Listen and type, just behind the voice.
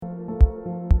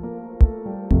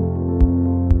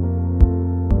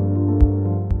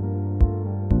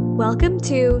Welcome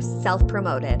to Self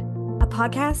Promoted, a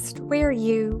podcast where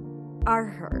you are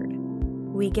heard.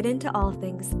 We get into all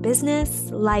things business,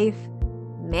 life,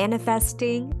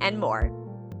 manifesting, and more.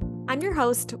 I'm your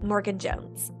host, Morgan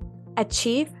Jones, a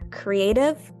Chief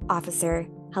Creative Officer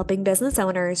helping business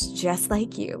owners just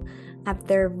like you have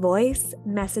their voice,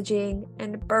 messaging,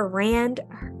 and brand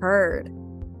heard,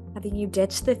 having you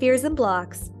ditch the fears and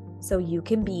blocks so you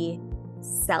can be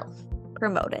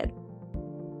self-promoted.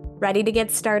 Ready to get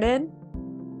started?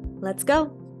 Let's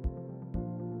go.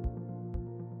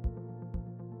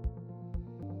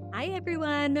 Hi,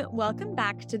 everyone. Welcome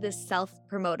back to the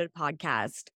Self-Promoted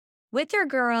podcast with your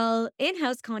girl,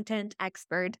 in-house content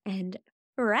expert, and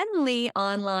friendly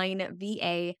online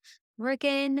VA,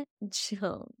 Morgan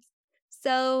Jones.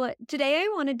 So today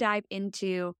I want to dive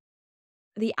into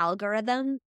the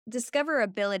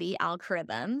discoverability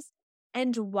algorithms,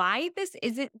 and why this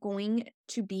isn't going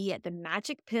to be the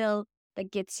magic pill that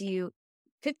gets you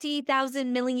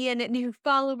 50,000 million new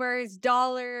followers,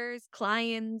 dollars,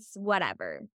 clients,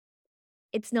 whatever.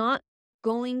 It's not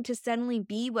going to suddenly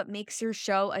be what makes your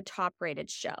show a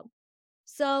top-rated show.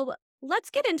 So let's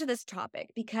get into this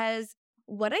topic, because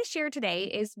what I share today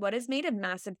is what has made a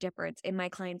massive difference in my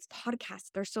clients'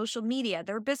 podcasts, their social media,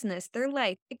 their business, their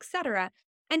life, etc.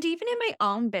 And even in my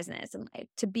own business and life,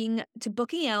 to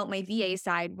booking out my VA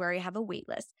side where I have a wait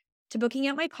list, to booking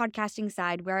out my podcasting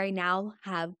side where I now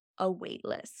have a wait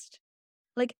list.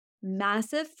 Like,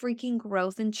 massive freaking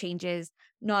growth and changes,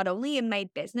 not only in my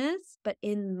business, but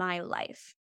in my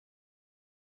life.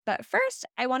 But first,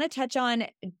 I want to touch on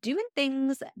doing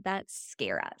things that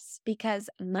scare us, because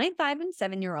my 5 and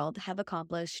 7-year-old have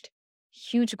accomplished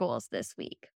huge goals this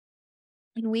week.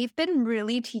 And we've been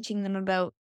really teaching them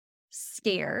about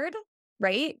scared,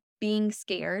 right? Being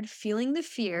scared, feeling the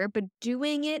fear, but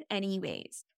doing it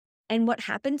anyways. And what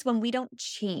happens when we don't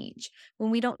change,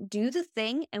 when we don't do the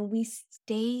thing and we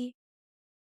stay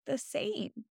the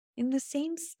same in the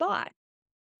same spot.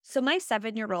 So my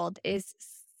 7-year-old is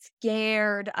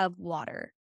scared of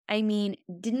water. I mean,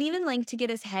 didn't even like to get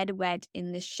his head wet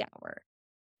in the shower.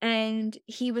 And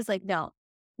he was like, no,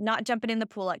 not jumping in the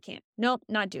pool at camp. Nope,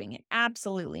 not doing it.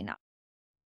 Absolutely not.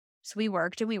 So we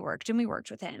worked and we worked and we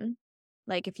worked with him.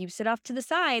 Like, if you sit off to the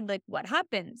side, like, what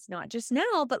happens? Not just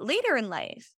now, but later in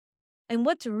life. And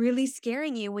what's really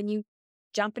scaring you when you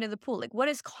jump into the pool? Like, what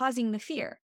is causing the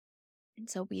fear? And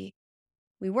so we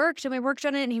worked and we worked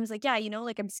on it, and he was like, yeah,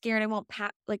 like, I'm scared I won't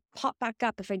pop back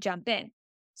up if I jump in.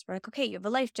 So we're like, okay, you have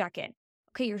a life jacket.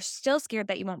 Okay, you're still scared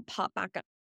that you won't pop back up.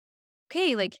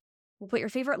 Okay, like, we'll put your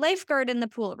favorite lifeguard in the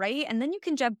pool, right? And then you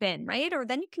can jump in, right? Or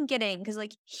then you can get in, because,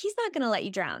 like, he's not going to let you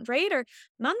drown, right? Or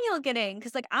mommy will get in,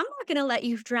 because, like, I'm not going to let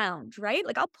you drown, right?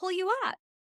 Like, I'll pull you up.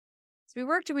 So we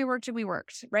worked and we worked and we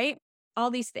worked, right? All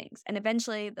these things. And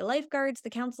eventually the lifeguards, the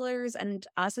counselors, and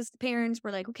us as the parents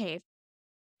were like, okay, if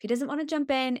he doesn't want to jump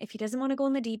in, if he doesn't want to go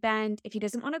in the deep end, if he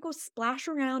doesn't want to go splash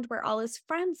around where all his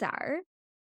friends are,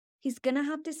 he's going to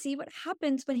have to see what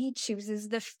happens when he chooses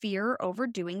the fear over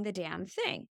doing the damn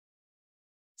thing.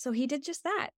 So he did just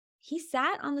that. He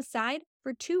sat on the side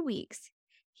for 2 weeks.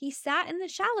 He sat in the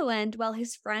shallow end while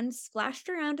his friends splashed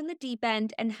around in the deep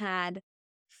end and had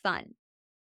fun.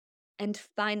 And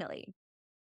finally,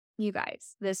 you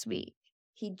guys, this week,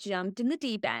 he jumped in the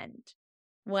deep end,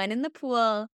 went in the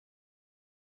pool,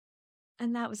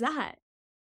 and that was that.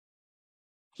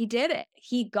 He did it.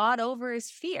 He got over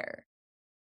his fear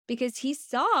because he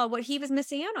saw what he was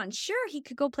missing out on. Sure, he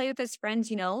could go play with his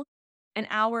friends, an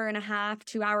hour and a half,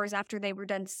 2 hours after they were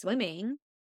done swimming.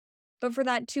 But for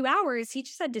that 2 hours, he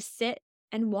just had to sit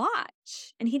and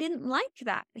watch. And he didn't like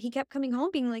that. He kept coming home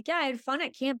being like, yeah, I had fun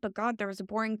at camp, but God, there was a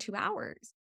boring 2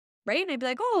 hours. Right? And I'd be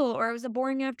like, oh, or it was a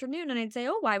boring afternoon. And I'd say,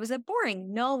 oh, why was it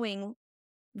boring? Knowing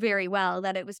very well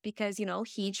that it was because,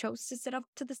 he chose to sit up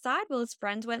to the side while his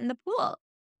friends went in the pool.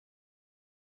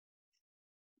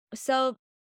 So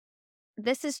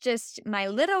this is just my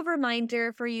little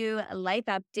reminder for you, a life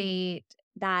update,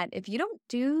 that if you don't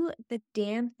do the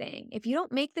damn thing, if you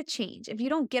don't make the change, if you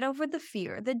don't get over the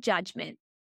fear, the judgment,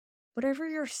 whatever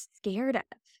you're scared of,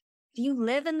 if you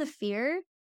live in the fear,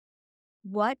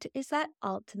 what is that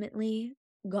ultimately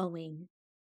going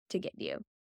to get you?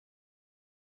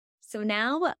 So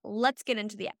now let's get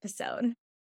into the episode.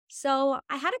 So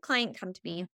I had a client come to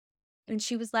me and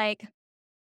she was like,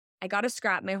 I got to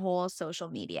scrap my whole social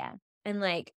media and,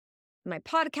 like, my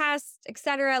podcast,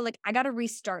 etc. Like, I got to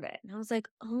restart it. And I was like,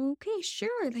 okay,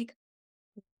 sure. Like,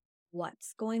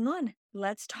 what's going on?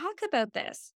 Let's talk about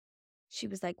this. She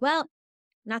was like, well,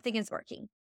 nothing is working.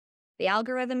 The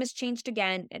algorithm has changed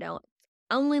again.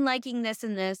 Only liking this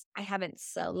and this. I haven't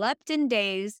slept in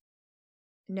days.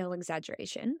 no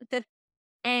exaggeration.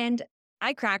 And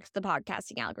I cracked the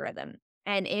podcasting algorithm.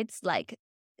 And it's like,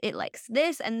 it likes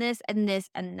this and this and this,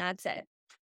 and that's it.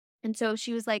 And so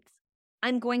she was like,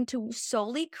 I'm going to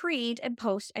solely create and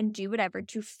post and do whatever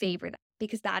to favor that,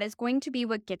 because that is going to be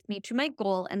what gets me to my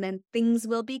goal. And then things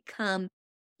will become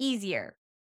easier.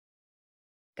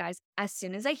 Guys, as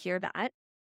soon as I hear that,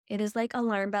 it is like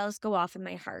alarm bells go off in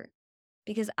my heart,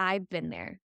 because I've been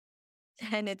there.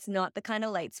 And it's not the kind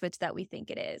of light switch that we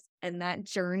think it is. And that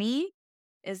journey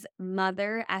is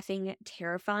mother effing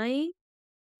terrifying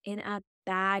in a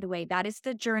bad way. That is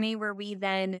the journey where we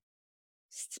then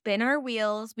spin our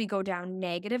wheels. We go down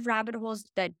negative rabbit holes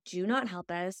that do not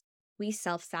help us. We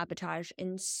self-sabotage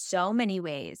in so many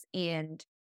ways, and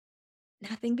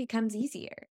nothing becomes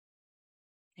easier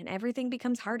and everything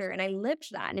becomes harder. And I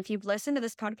lived that. And if you've listened to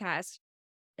this podcast,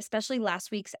 especially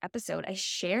last week's episode, I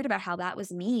shared about how that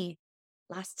was me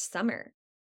last summer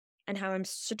and how I'm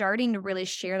starting to really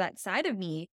share that side of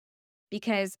me,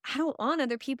 because I don't want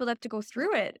other people to have to go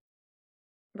through it,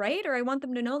 right? Or I want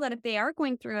them to know that if they are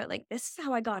going through it, like, this is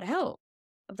how I got out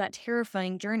of that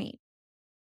terrifying journey.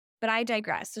 But I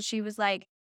digress. So she was like,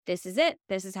 this is it.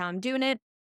 This is how I'm doing it.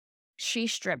 She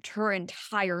stripped her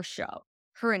entire show,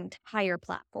 her entire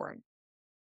platform,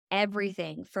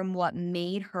 everything from what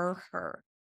made her her,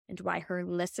 and why her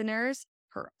listeners,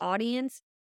 her audience,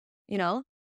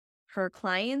 her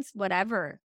clients,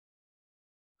 whoever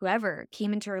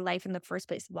came into her life in the first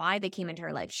place, why they came into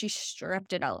her life. She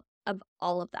stripped it out of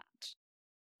all of that.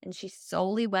 And she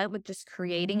solely went with just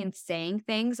creating and saying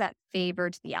things that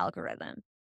favored the algorithm.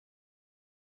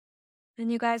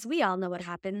 And you guys, we all know what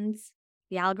happens.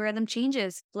 The algorithm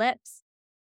changes, flips.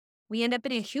 We end up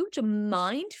in a huge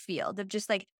minefield of just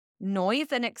like noise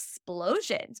and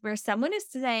explosions, where someone is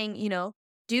saying,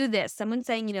 do this. Someone's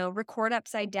saying, record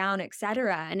upside down,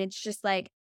 etc. And it's just like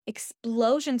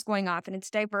explosions going off, and it's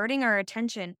diverting our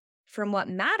attention from what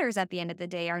matters at the end of the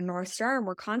day, our North Star. And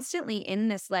we're constantly in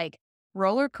this like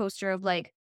roller coaster of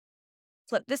like,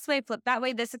 flip this way, flip that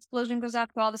way. This explosion goes off.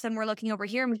 All of a sudden we're looking over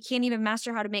here and we can't even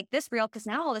master how to make this real, because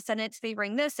now all of a sudden it's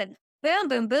favoring this, and boom,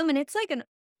 boom, boom. And it's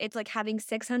like having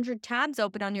 600 tabs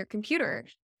open on your computer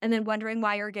and then wondering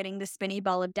why you're getting the spinny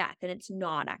ball of death and it's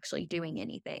not actually doing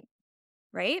anything,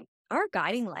 right? Our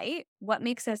guiding light, what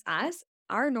makes us us,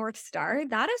 our North Star,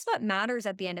 that is what matters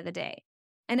at the end of the day.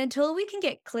 And until we can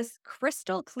get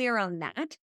crystal clear on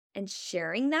that and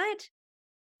sharing that,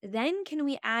 then can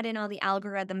we add in all the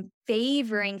algorithm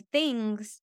favoring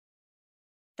things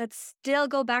that still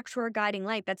go back to our guiding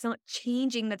light, that's not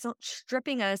changing, that's not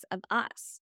stripping us of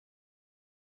us.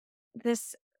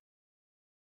 This,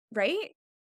 right?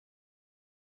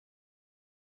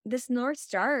 This North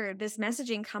Star, this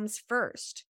messaging comes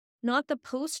first, not the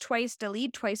post twice,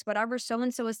 delete twice, whatever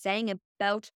so-and-so is saying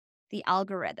about the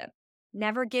algorithm.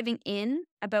 Never giving in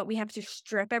about we have to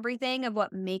strip everything of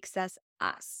what makes us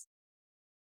us.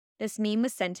 This meme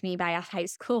was sent to me by a high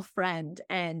school friend,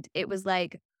 and it was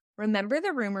like, remember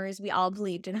the rumors we all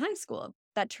believed in high school,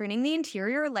 that turning the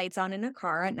interior lights on in a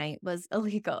car at night was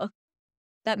illegal,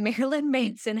 that Marilyn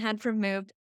Manson had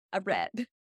removed a red.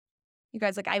 You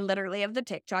guys, like, I literally have the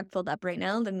TikTok pulled up right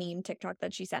now, the meme TikTok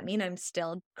that she sent me, and I'm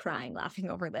still crying, laughing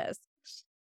over this.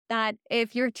 That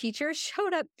if your teacher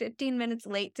showed up 15 minutes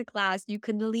late to class, you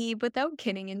could leave without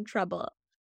getting in trouble.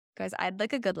 Guys, I had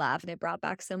like a good laugh, and it brought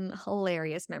back some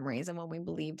hilarious memories and when we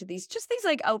believed these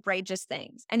like outrageous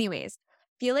things. Anyways,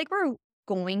 feel like we're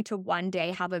going to one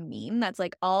day have a meme that's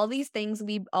like all these things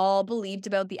we all believed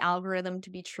about the algorithm to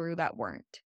be true that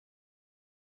weren't.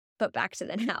 But back to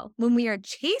the now, when we are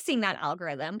chasing that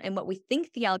algorithm and what we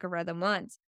think the algorithm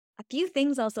wants, a few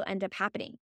things also end up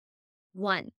happening.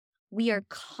 One, we are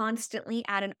constantly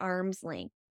at an arm's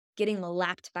length, getting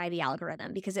lapped by the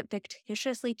algorithm because it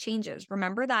fictitiously changes.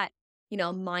 Remember that,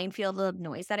 minefield of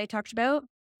noise that I talked about?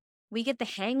 We get the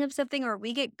hang of something, or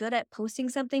we get good at posting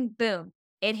something, boom,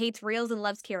 it hates reels and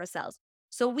loves carousels.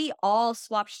 So we all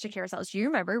swapped to carousels. Do you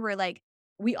remember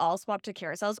we all swapped to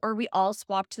carousels, or we all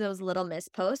swapped to those Little Miss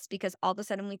posts because all of a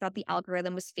sudden we thought the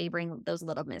algorithm was favoring those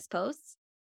Little Miss posts.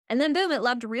 And then boom, it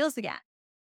loved reels again.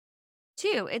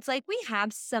 Two, it's like we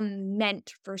have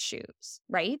cement for shoes,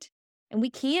 right? And we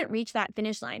can't reach that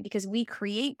finish line because we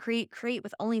create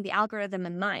with only the algorithm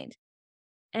in mind.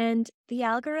 And the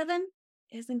algorithm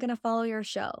isn't going to follow your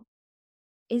show,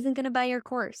 isn't going to buy your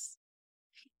course,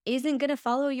 isn't going to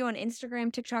follow you on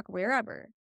Instagram, TikTok, wherever.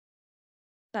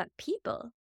 But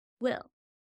people will.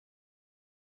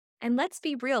 And let's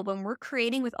be real, when we're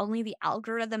creating with only the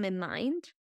algorithm in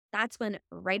mind, that's when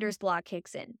writer's block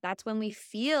kicks in. That's when we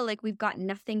feel like we've got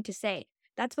nothing to say.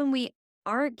 That's when we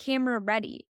aren't camera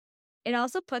ready. it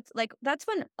also puts like that's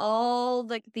when all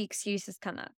like the excuses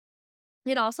come up.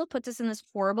 It also puts us in this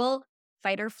horrible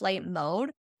fight or flight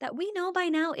mode that we know by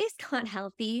now is not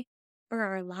healthy for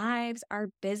our lives, our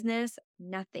business,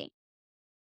 nothing.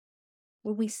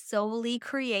 When we solely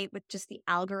create with just the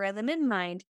algorithm in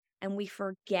mind and we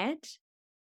forget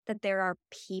that there are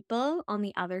people on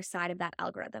the other side of that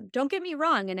algorithm. Don't get me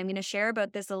wrong, and I'm going to share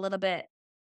about this a little bit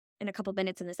in a couple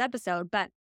minutes in this episode, but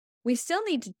we still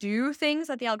need to do things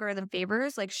that the algorithm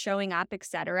favors, like showing up,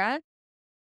 etc.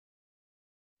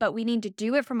 But we need to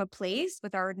do it from a place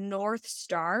with our North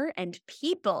Star and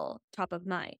people top of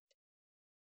mind.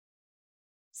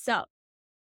 So,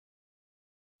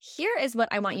 here is what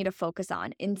I want you to focus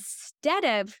on instead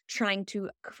of trying to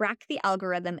crack the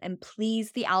algorithm and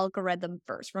please the algorithm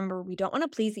first. Remember, we don't want to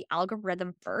please the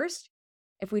algorithm first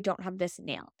if we don't have this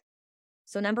nailed.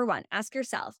 So, number one, ask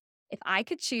yourself if I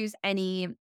could choose any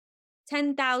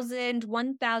 10,000,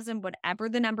 1,000, whatever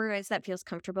the number is that feels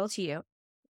comfortable to you,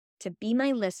 to be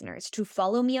my listeners, to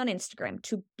follow me on Instagram,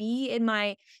 to be in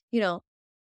my,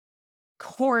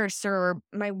 course or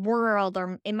my world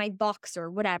or in my box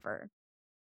or whatever,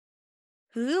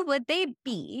 who would they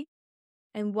be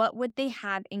and what would they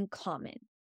have in common?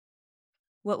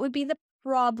 What would be the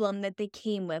problem that they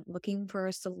came with looking for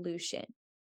a solution?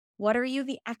 What are you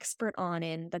the expert on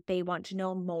in that they want to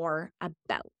know more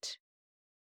about?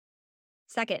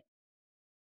 Second,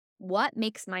 what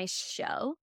makes my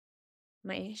show,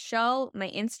 my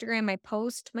Instagram, my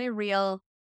post, my reel,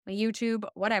 my YouTube,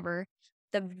 whatever,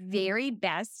 the very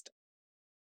best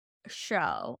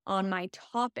show on my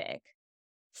topic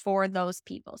for those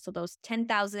people? So those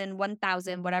 10,000,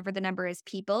 1,000, whatever the number is,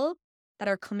 people that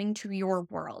are coming to your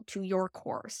world, to your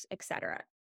course, etc.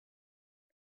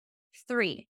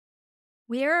 Three,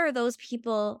 where are those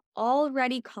people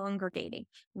already congregating?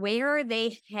 Where are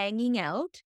they hanging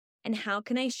out? And how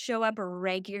can I show up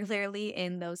regularly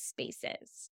in those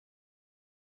spaces?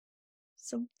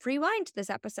 So rewind this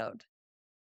episode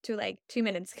to like 2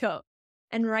 minutes ago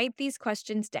and write these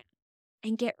questions down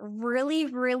and get really,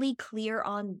 really clear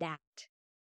on that.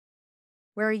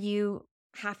 Where do you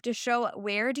have to show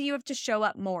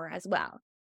up more as well?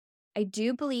 I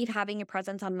do believe having a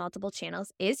presence on multiple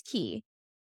channels is key,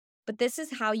 but this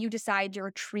is how you decide your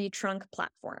tree trunk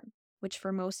platform, which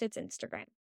for most it's Instagram.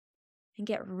 And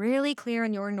get really clear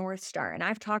on your North Star. And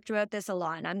I've talked about this a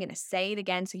lot, and I'm going to say it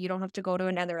again so you don't have to go to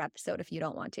another episode if you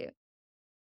don't want to.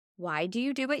 Why do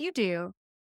you do what you do?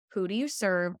 Who do you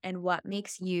serve? And what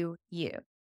makes you you?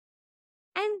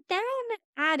 And then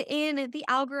add in the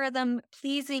algorithm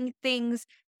pleasing things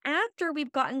after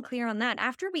we've gotten clear on that,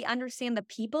 after we understand the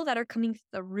people that are coming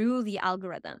through the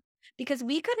algorithm. Because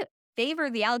we could favor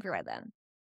the algorithm.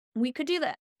 We could do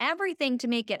everything to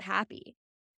make it happy.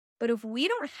 But if we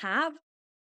don't have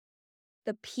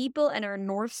the people and our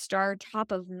North Star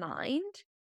top of mind,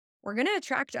 we're going to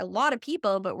attract a lot of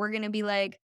people, but we're going to be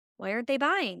like, why aren't they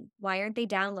buying? Why aren't they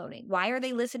downloading? Why are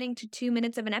they listening to 2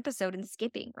 minutes of an episode and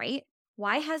skipping, right?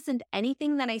 Why hasn't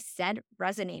anything that I said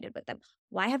resonated with them?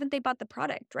 Why haven't they bought the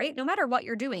product, right? No matter what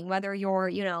you're doing, whether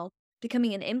you're,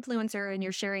 becoming an influencer and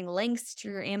you're sharing links to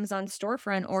your Amazon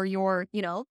storefront, or you're,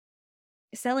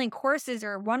 selling courses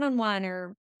or one-on-one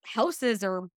or houses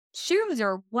or shoes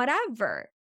or whatever.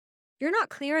 You're not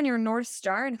clear on your North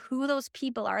Star and who those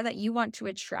people are that you want to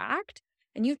attract,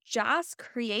 and you just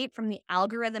create from the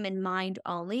algorithm in mind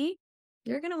only,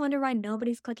 you're going to wonder why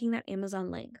nobody's clicking that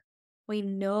Amazon link. Why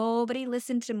nobody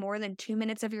listened to more than 2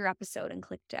 minutes of your episode and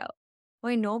clicked out.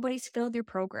 Why nobody's filled your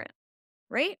program,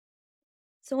 right?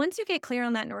 So once you get clear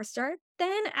on that North Star,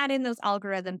 then add in those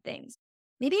algorithm things.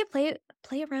 Maybe you play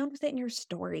around with it in your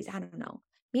stories. I don't know.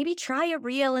 Maybe try a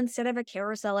reel instead of a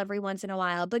carousel every once in a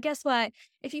while. But guess what?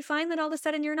 If you find that all of a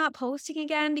sudden you're not posting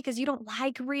again because you don't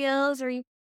like reels, or you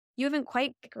haven't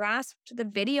quite grasped the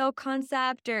video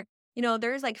concept, or,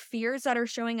 there's like fears that are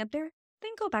showing up there,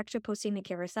 then go back to posting the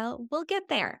carousel. We'll get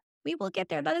there. We will get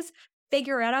there. That is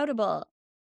figure it outable,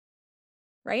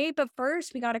 right? But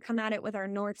first, we got to come at it with our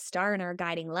North Star and our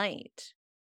guiding light.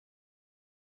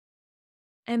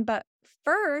 But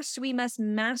first, we must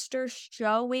master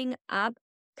showing up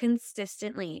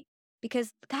consistently.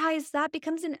 Because, guys, that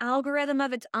becomes an algorithm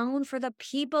of its own for the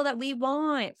people that we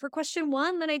want. For question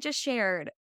 1 that I just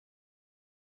shared.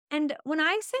 And when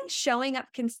I say showing up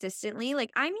consistently,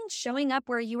 I mean showing up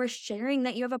where you are sharing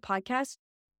that you have a podcast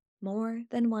more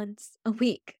than once a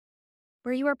week,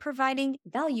 where you are providing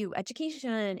value,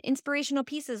 education, inspirational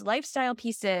pieces, lifestyle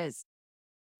pieces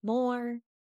more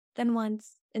than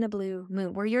once in a blue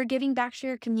moon, where you're giving back to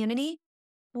your community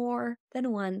more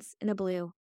than once in a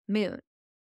blue moon,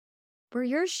 where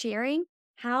you're sharing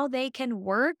how they can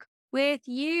work with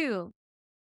you.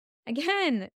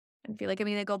 Again, I feel like I'm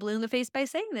going to go blue in the face by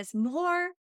saying this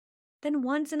more than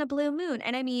once in a blue moon.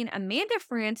 And I mean, Amanda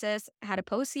Francis had a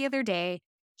post the other day.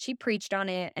 She preached on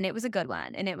it and it was a good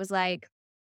one. And it was like,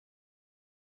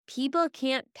 people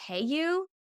can't pay you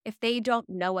if they don't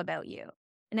know about you.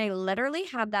 And I literally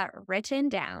have that written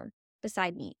down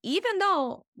beside me. Even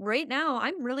though right now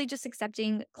I'm really just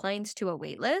accepting clients to a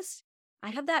wait list, I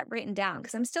have that written down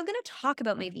because I'm still going to talk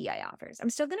about my VI offers.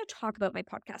 I'm still going to talk about my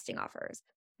podcasting offers.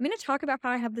 I'm going to talk about how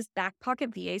I have this back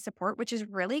pocket VA support, which is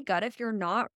really good if you're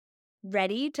not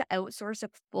ready to outsource a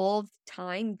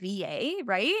full-time VA,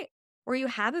 right? Or you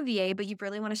have a VA, but you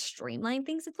really want to streamline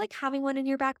things. It's like having one in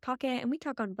your back pocket. And we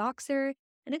talk on Voxer,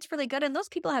 and it's really good. And those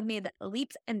people have made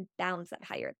leaps and bounds at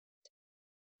higher,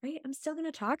 right? I'm still going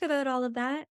to talk about all of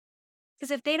that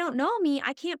because if they don't know me,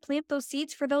 I can't plant those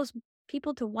seeds for those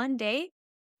people to one day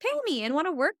pay me and want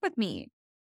to work with me.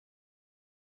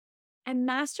 And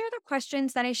master the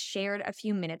questions that I shared a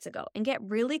few minutes ago and get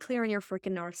really clear on your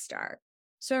freaking North Star.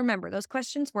 So remember, those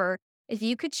questions were, if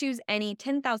you could choose any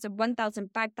 10,000, 1,000,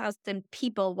 5,000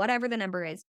 people, whatever the number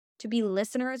is, to be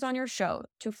listeners on your show,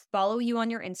 to follow you on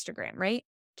your Instagram, right?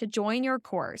 To join your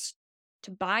course,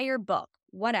 to buy your book,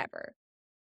 whatever,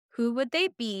 who would they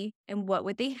be and what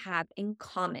would they have in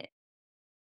common?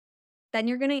 Then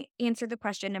you're going to answer the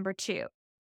question number 2.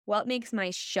 What makes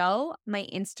my show, my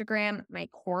Instagram, my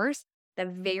course the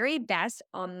very best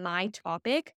on my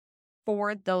topic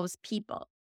for those people?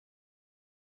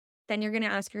 Then you're going to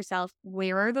ask yourself,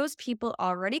 where are those people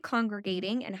already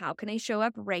congregating and how can I show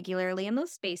up regularly in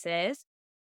those spaces?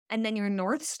 And then your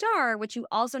North Star, which you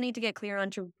also need to get clear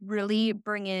on to really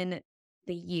bring in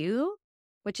the you,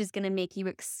 which is going to make you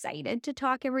excited to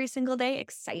talk every single day,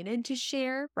 excited to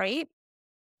share, right?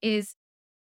 Is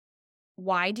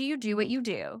why do you do what you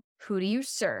do? Who do you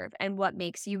serve? And what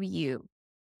makes you you,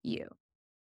 you?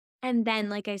 And then,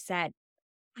 like I said,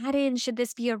 add in, should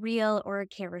this be a reel or a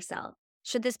carousel?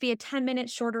 Should this be a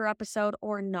 10-minute shorter episode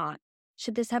or not?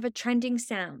 Should this have a trending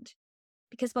sound?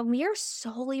 Because when we are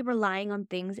solely relying on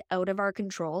things out of our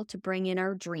control to bring in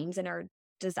our dreams and our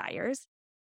desires,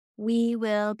 we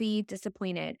will be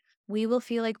disappointed. We will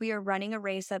feel like we are running a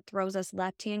race that throws us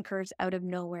left-hand curves out of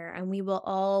nowhere, and we will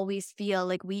always feel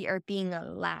like we are being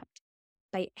lapped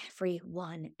by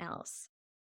everyone else.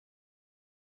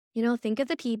 Think of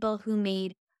the people who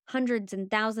made hundreds and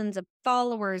thousands of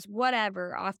followers,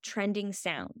 whatever, off trending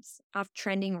sounds, off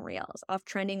trending reels, off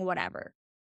trending whatever.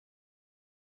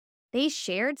 They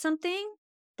shared something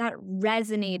that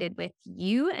resonated with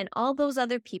you and all those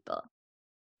other people.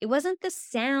 It wasn't the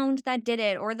sound that did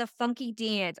it or the funky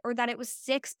dance or that it was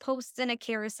 6 posts in a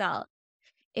carousel.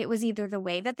 It was either the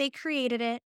way that they created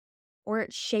it or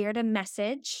it shared a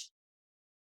message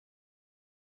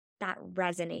that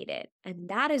resonated. And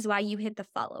that is why you hit the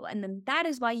follow. And then that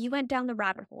is why you went down the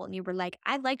rabbit hole and you were like,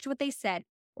 I liked what they said,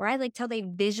 or I liked how they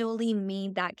visually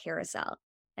made that carousel.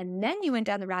 And then you went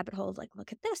down the rabbit hole like,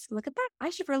 look at this, look at that. I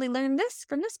should really learn this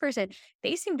from this person.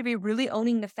 They seem to be really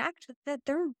owning the fact that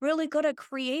they're really good at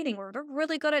creating or they're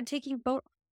really good at taking photos,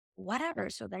 whatever.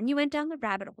 So then you went down the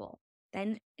rabbit hole,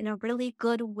 then in a really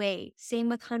good way. Same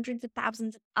with hundreds of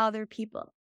thousands of other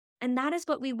people. And that is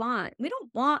what we want. We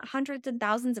don't want hundreds and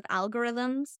thousands of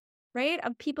algorithms, right?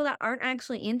 Of people that aren't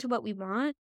actually into what we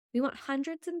want. We want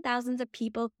hundreds and thousands of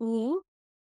people who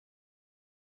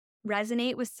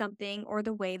resonate with something or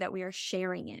the way that we are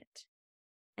sharing it.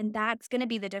 And that's going to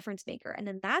be the difference maker. And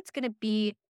then that's going to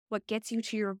be what gets you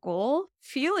to your goal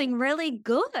feeling really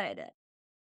good.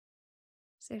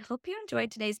 So I hope you enjoyed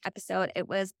today's episode. It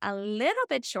was a little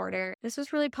bit shorter. This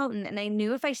was really potent. And I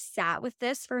knew if I sat with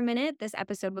this for a minute, this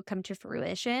episode would come to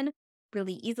fruition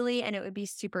really easily and it would be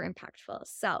super impactful.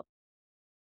 So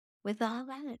with all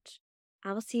that,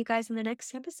 I will see you guys in the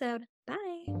next episode. Bye.